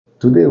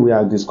Today we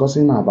are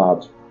discussing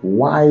about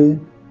why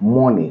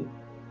money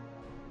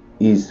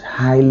is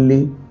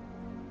highly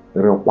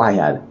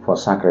required for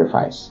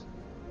sacrifice.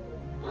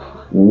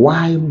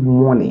 Why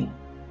money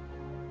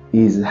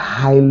is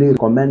highly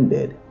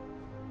recommended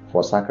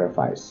for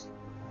sacrifice.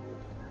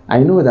 I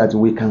know that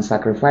we can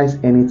sacrifice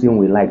anything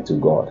we like to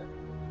God.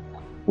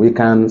 We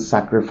can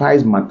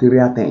sacrifice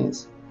material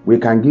things. We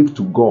can give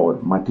to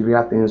God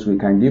material things. We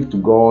can give to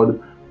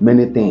God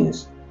many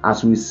things.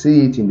 As we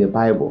see it in the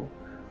Bible,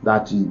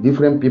 that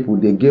different people,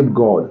 they gave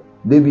God.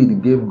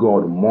 David gave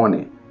God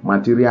money,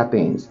 material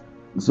things.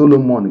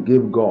 Solomon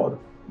gave God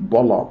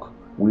bullock.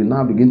 We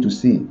now begin to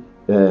see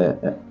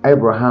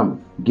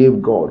Abraham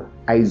gave God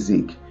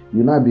Isaac.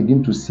 You now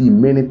begin to see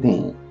many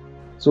things.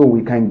 So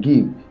we can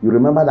give. You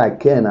remember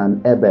that Cain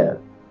and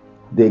Abel,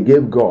 they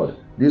gave God.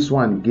 This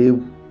one gave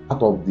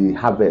out of the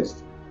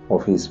harvest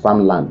of his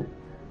farmland.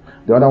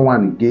 The other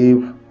one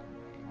gave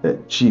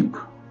sheep.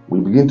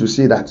 We begin to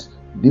see that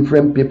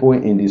different people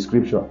in the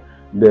scripture,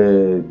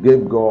 they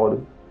gave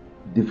God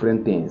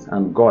different things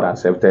and God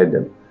accepted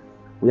them.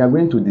 We are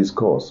going to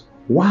discuss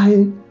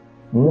why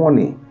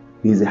money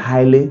is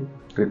highly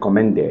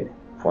recommended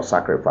for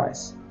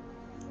sacrifice.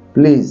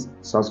 Please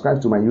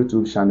subscribe to my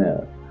YouTube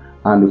channel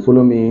and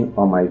follow me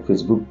on my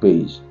Facebook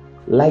page.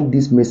 Like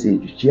this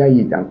message, share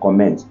it and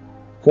comment.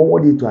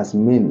 Forward it to as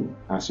many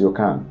as you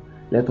can.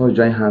 Let us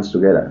join hands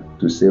together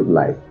to save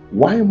life.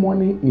 Why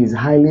money is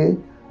highly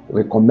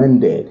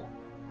recommended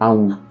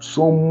and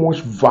so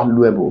much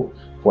valuable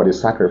for the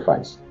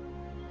sacrifice.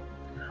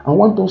 I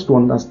want us to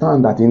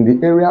understand that in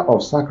the area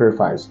of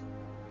sacrifice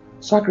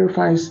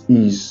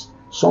is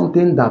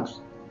something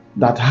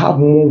that have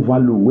more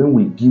value when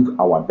we give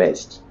our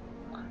best.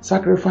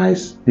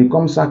 Sacrifice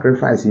becomes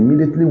sacrifice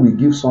immediately we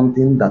give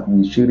something that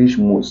we cherish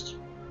most.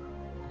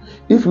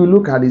 If we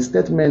look at the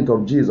statement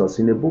of Jesus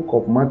in the book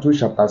of Matthew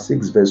chapter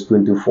 6 verse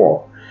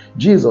 24,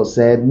 Jesus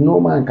said, "No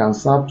man can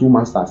serve two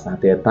masters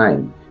at a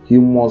time. He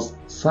must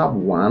serve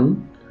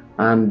one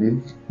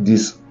and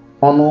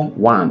dishonor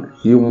one.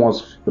 He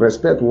must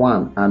respect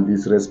one and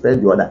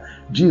disrespect the other."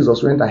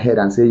 Jesus went ahead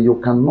and said,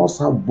 you cannot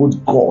serve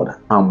both God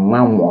and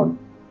mammon.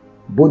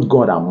 Both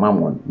God and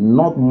mammon.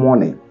 Not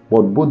money,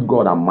 but both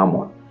God and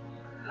mammon.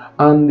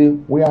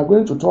 And we are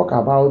going to talk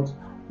about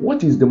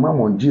what is the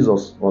mammon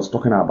Jesus was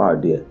talking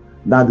about there.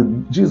 That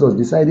Jesus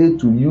decided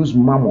to use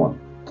mammon,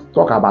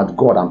 talk about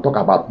God and talk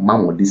about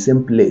mammon, the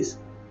same place.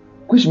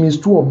 Which means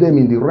two of them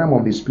in the realm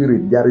of the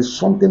spirit. There is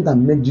something that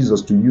made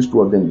Jesus to use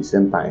two of them at the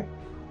same time.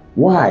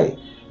 Why?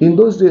 In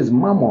those days,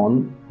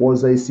 Mammon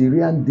was a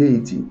Syrian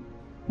deity.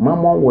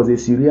 Mammon was a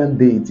Syrian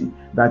deity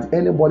that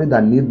anybody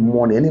that need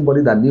money,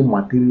 anybody that need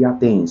material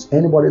things,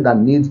 anybody that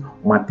needs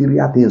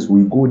material things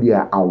will go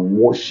there and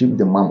worship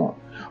the Mammon.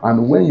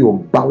 And when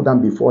you bow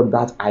down before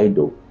that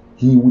idol,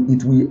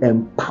 it will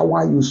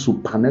empower you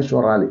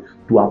supernaturally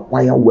to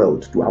acquire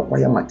wealth, to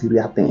acquire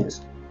material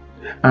things.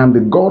 And the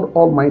God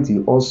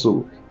Almighty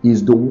also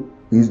is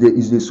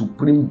the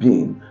supreme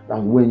being, that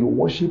when you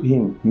worship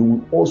him, he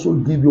will also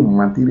give you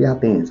material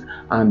things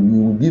and he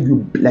will give you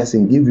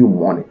blessing, give you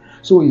money.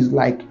 So it's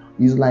like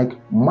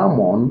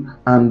Mammon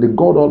and the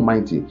God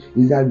Almighty.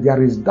 Is that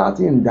there is that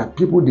thing that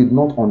people did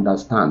not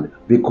understand,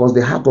 because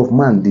the heart of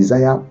man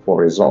desire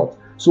for result.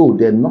 So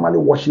they normally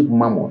worship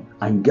Mammon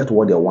and get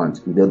what they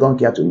want. They don't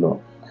care to know.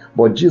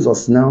 But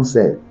Jesus now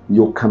said,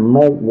 you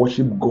cannot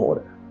worship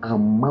God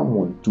and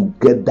Mammon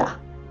together.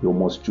 You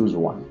must choose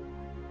one.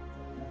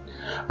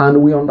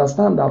 And we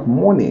understand that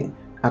money,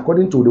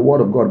 according to the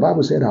word of God, the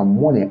Bible said that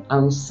money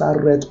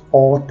answereth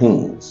all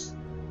things.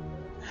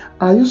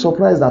 Are you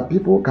surprised that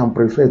people can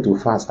prefer to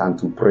fast and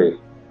to pray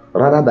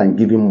rather than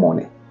giving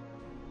money?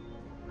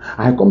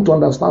 I come to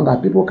understand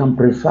that people can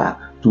prefer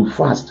to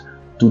fast,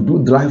 to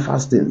do dry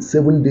fasting,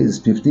 7 days,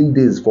 15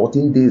 days,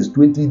 14 days,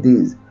 20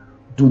 days,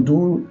 to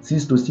do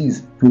 6 to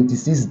 6,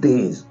 26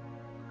 days,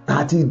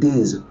 30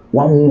 days,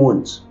 1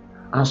 month,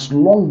 as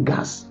long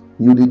as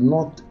you did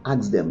not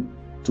ask them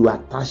to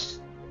attach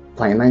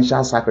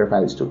financial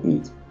sacrifice to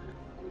it.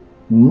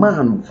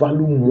 Man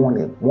value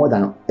money more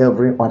than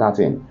every other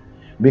thing,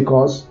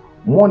 because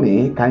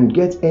money can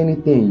get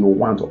anything you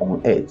want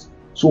on earth.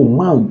 So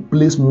man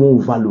place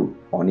more value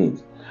on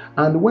it.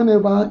 And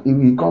whenever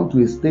we come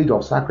to a stage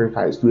of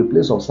sacrifice, to a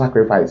place of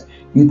sacrifice,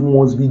 it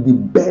must be the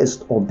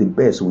best of the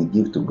best we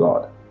give to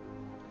God.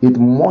 It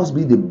must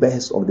be the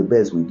best of the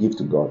best we give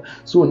to God.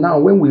 So now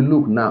when we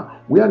look now,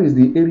 where is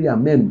the area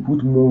men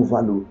put more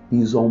value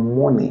is on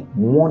money.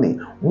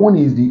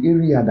 Money is the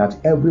area that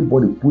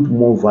everybody put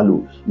more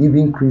value.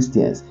 Even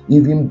Christians,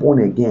 even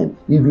born again,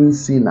 even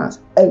sinners,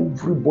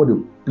 everybody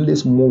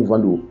place more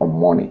value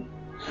on money.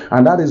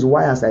 And that is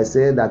why, as I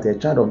said, that a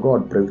child of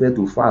God prefer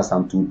to fast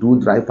and to do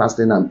dry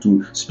fasting and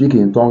to speak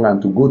in tongue and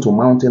to go to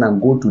mountain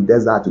and go to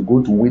desert, to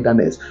go to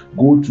wilderness,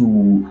 go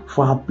to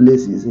far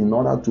places in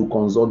order to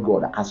consult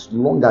God, as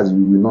long as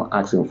you will not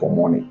ask him for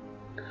money.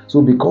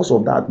 So because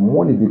of that,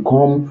 money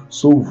becomes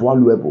so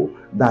valuable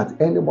that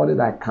anybody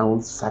that can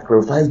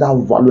sacrifice that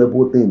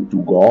valuable thing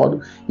to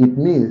God, it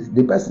means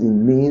the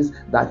person means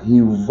that he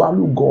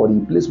value God.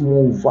 He place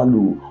more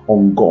value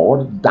on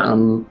God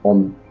than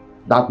on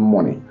that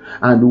money.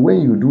 And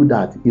when you do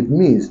that, it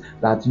means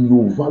that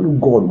you value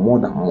God more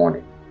than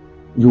money.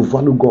 You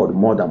value God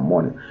more than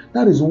money.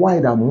 That is why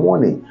that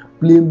money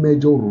play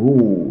major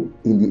role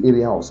in the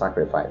area of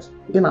sacrifice.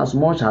 In as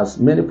much as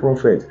many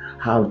prophets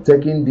have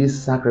taken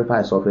this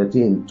sacrifice of a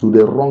thing to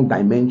the wrong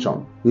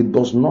dimension, it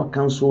does not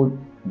cancel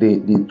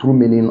the true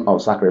meaning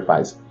of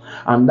sacrifice.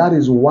 And that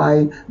is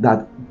why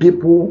that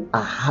people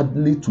are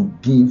hardly to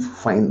give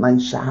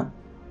financial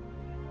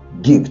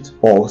gift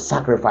or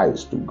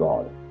sacrifice to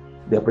God.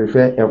 They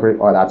prefer every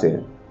other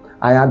thing.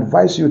 I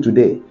advise you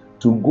today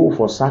to go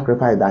for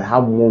sacrifice that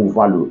have more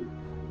value.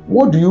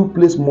 What do you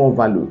place more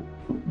value?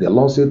 The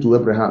Lord said to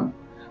Abraham,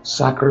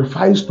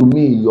 sacrifice to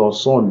me your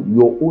son,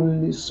 your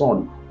only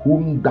son,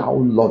 whom thou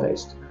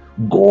lovest.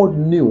 God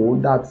knew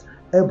that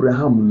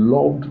Abraham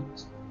loved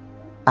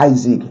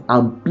Isaac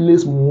and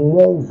placed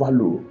more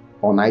value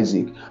on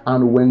Isaac.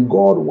 And when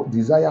God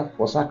desire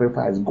for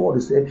sacrifice,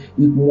 God said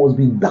it must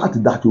be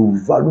that you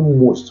value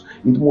most.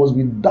 It must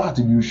be that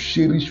you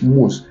cherish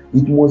most.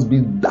 It must be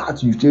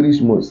that you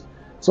cherish most.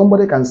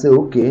 Somebody can say,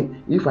 okay,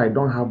 if I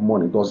don't have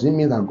money, does it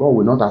mean that God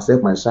will not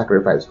accept my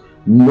sacrifice?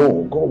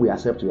 No, God will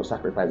accept your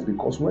sacrifice,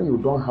 because when you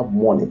don't have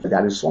money,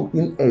 there is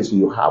something else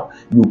you have,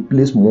 you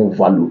place more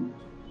value.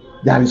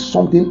 There is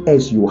something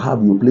else you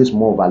have, you place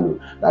more value.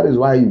 That is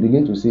why you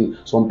begin to see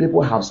some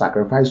people have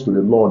sacrificed to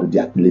the Lord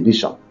their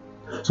television.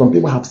 Some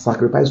people have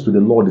sacrificed to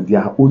the Lord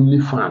their only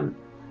fan.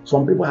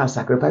 Some people have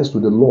sacrificed to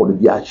the Lord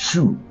their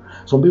shoe.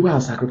 Some people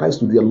have sacrificed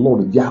to the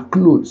Lord their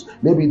clothes.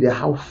 Maybe they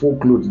have 4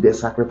 clothes, they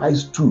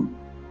sacrifice 2.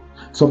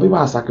 Some people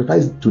are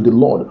sacrificed to the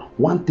Lord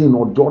one thing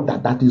or the other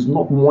that is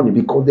not money,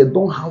 because they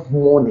don't have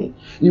money.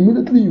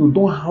 Immediately you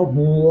don't have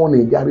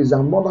money, there is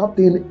another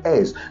thing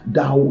else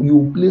that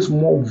you place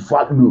more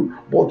value.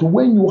 But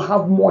when you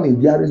have money,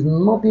 there is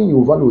nothing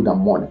you value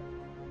than money.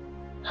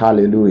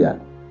 Hallelujah.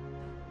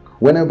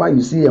 Whenever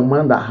you see a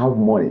man that have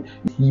money,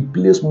 he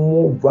places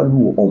more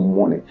value on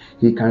money.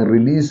 He can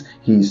release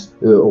his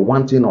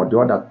one thing or the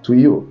other to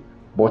you,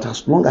 but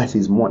as long as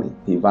it's money,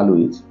 he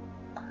value it.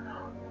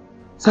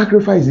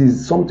 Sacrifice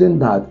is something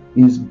that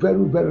is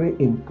very, very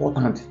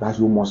important, that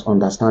you must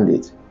understand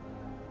it.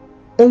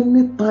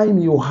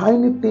 Anything you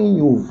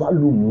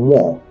value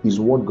more is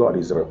what God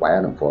is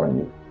requiring from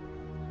you.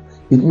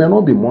 It may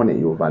not be money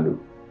you value,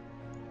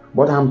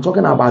 but I'm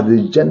talking about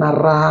the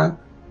general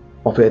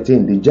of a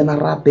thing, the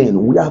general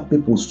thing where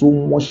people so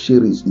much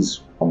cherish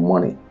is on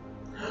money.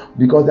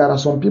 Because there are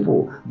some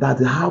people that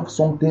have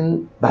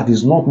something that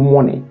is not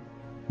money.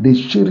 They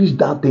cherish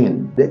that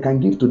thing. They can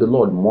give to the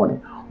Lord money,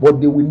 but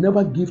they will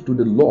never give to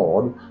the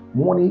Lord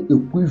money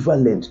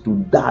equivalent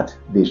to that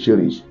they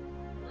cherish.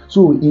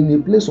 So in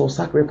a place of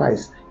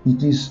sacrifice,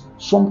 it is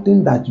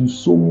something that you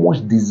so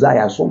much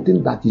desire,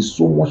 something that is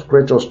so much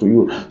precious to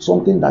you,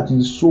 something that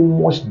is so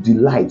much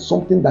delight,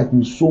 something that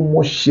you so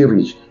much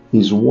cherish,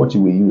 is what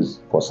you will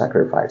use for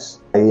sacrifice.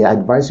 I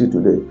advise you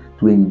today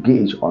to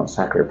engage on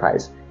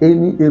sacrifice.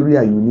 Any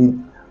area you need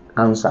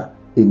answer,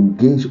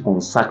 engage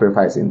on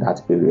sacrifice in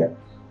that area.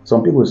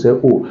 Some people say,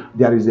 oh,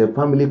 there is a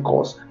family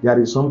curse. There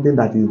is something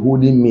that is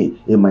holding me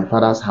in my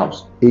father's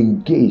house.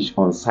 Engage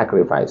on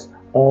sacrifice.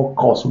 All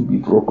curse will be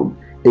broken.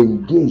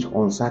 Engage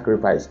on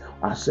sacrifice.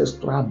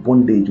 Ancestral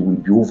bondage will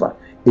be over.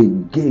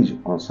 Engage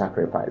on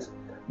sacrifice.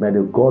 May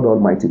the God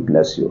Almighty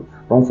bless you.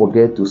 Don't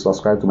forget to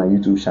subscribe to my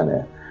YouTube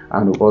channel,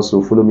 and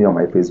also follow me on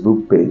my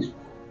Facebook page.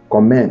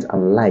 Comment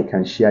and like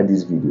and share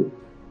this video.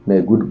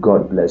 May good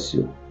God bless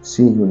you.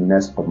 See you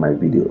next of my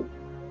video,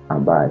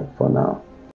 and bye for now.